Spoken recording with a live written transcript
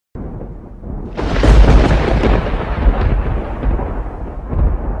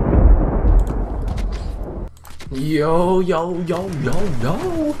Yo, yo, yo, yo, yo.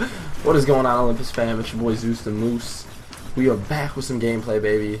 What is going on, Olympus fam? It's your boy Zeus the Moose. We are back with some gameplay,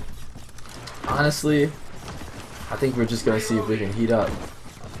 baby. Honestly, I think we're just gonna see if we can heat up.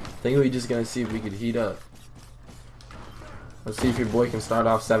 Let's see if your boy can start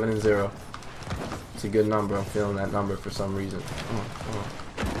off 7-0. It's a good number. I'm feeling that number for some reason.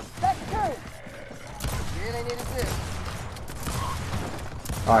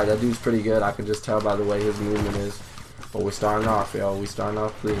 Alright, that dude's pretty good. I can just tell by the way his movement is. But we're starting off, yo. We starting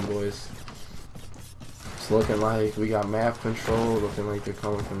off clean, boys. It's looking like we got map control. Looking like they're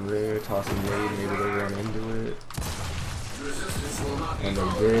coming from there. Tossing nade. Maybe they run into it. And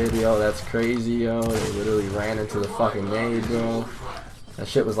they did, yo. That's crazy, yo. They literally ran into the fucking nade, bro. That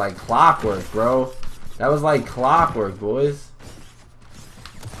shit was like clockwork, bro. That was like clockwork, boys.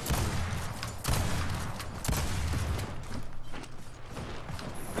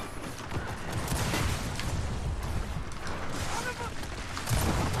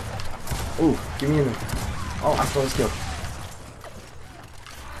 Ooh, give me in there. Oh, I stole his kill.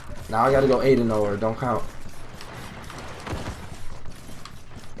 Now I gotta go 8-0 or don't count.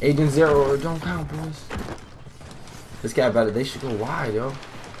 8-0 or don't count, boys. This guy better. They should go wide, yo.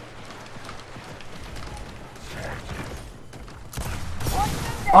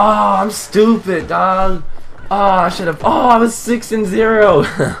 Oh, I'm stupid, dog. Oh, I should have. Oh, I was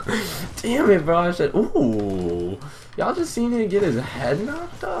 6-0. Damn it, bro. I should. Ooh. Y'all just seen him get his head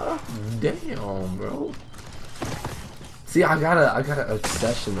knocked off? Damn, bro. See, I got an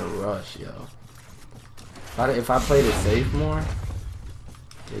obsession to rush, yo. If I played it safe more,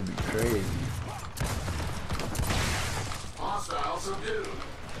 it'd be crazy.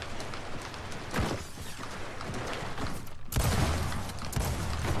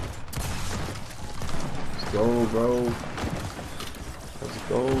 Let's go, bro. Let's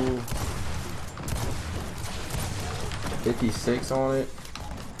go. 56 on it.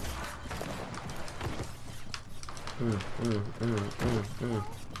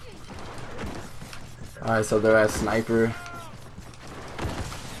 Alright, so they're at sniper.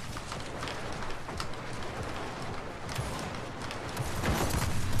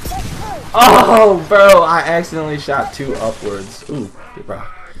 Oh, bro, I accidentally shot 2 upwards. Ooh, bro.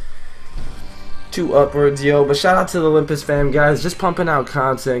 2 upwards, yo. But shout out to the Olympus fam, guys. Just pumping out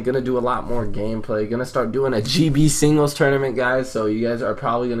content. Gonna do a lot more gameplay. Gonna start doing a GB singles tournament, guys. So you guys are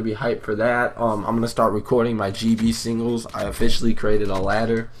probably gonna be hyped for that. I'm gonna start recording my GB singles. I officially created a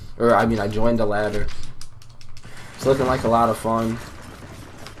ladder, or I mean, I joined a ladder. It's looking like a lot of fun.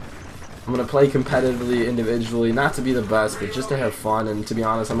 I'm gonna play competitively, individually, not to be the best, but just to have fun. And to be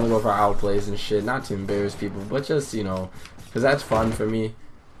honest, I'm gonna go for outplays and shit, not to embarrass people, but just, you know, because that's fun for me.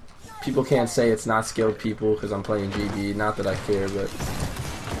 People can't say it's not skilled people because I'm playing GB. Not that I care, but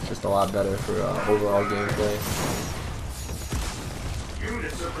it's just a lot better for overall gameplay.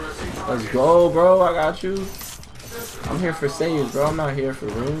 Let's go, bro. I got you. I'm here for saves, bro. I'm not here for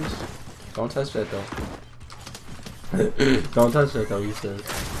rooms. Don't touch that, though. Don't touch that, though, he says.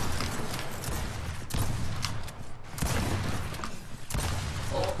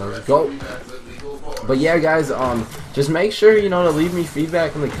 Let's go. But yeah, guys, just make sure, you know, to leave me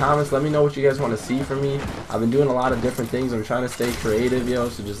feedback in the comments. Let me know what you guys want to see from me. I've been doing a lot of different things. I'm trying to stay creative, yo,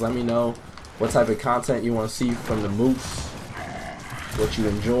 so just let me know what type of content you want to see from the Moose, what you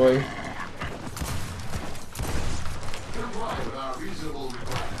enjoy.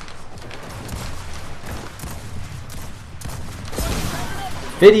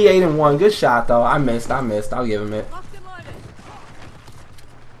 $58-1. Good shot, though. I missed. I'll give him it.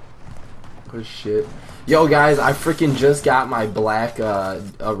 Good shit. Yo, guys, I freaking just got my black a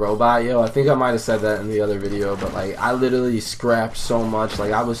robot, yo. I think I might have said that in the other video, but like I literally scrapped so much.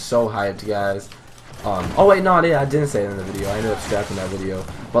 Like I was so hyped, guys. Oh wait, no, I didn't say it in the video. I ended up scrapping that video.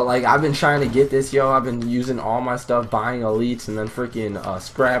 But like I've been trying to get this, yo. I've been using all my stuff, buying elites and then freaking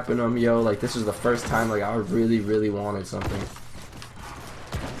scrapping them, yo. Like this was the first time like I really wanted something.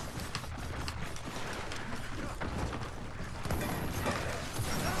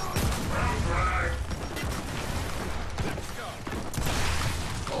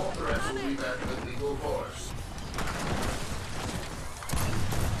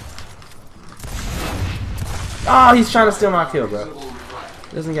 Oh, he's trying to steal my kill, bro.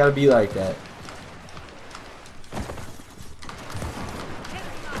 It doesn't gotta be like that.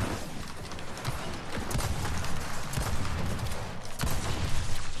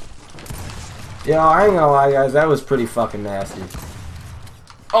 Yo, I ain't gonna lie, guys. That was pretty fucking nasty.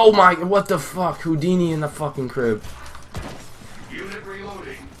 Oh my, what the fuck? Houdini in the fucking crib. Unit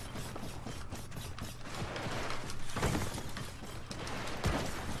reloading.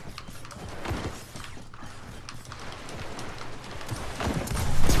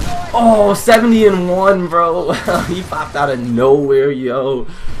 Oh, 70-1, bro. He popped out of nowhere, yo.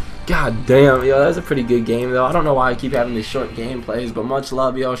 God damn, yo, that's a pretty good game, though. I don't know why I keep having these short gameplays, but much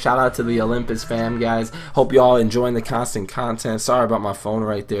love, yo. Shout out to the Olympus fam, guys. Hope y'all enjoying the constant content. Sorry about my phone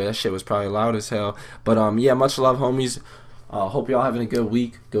right there. That shit was probably loud as hell. But, yeah, much love, homies. Hope y'all having a good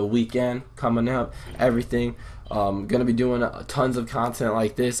week, good weekend coming up, everything. Gonna be doing tons of content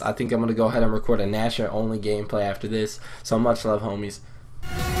like this. I think I'm gonna go ahead and record a Nasher only gameplay after this. So much love, homies.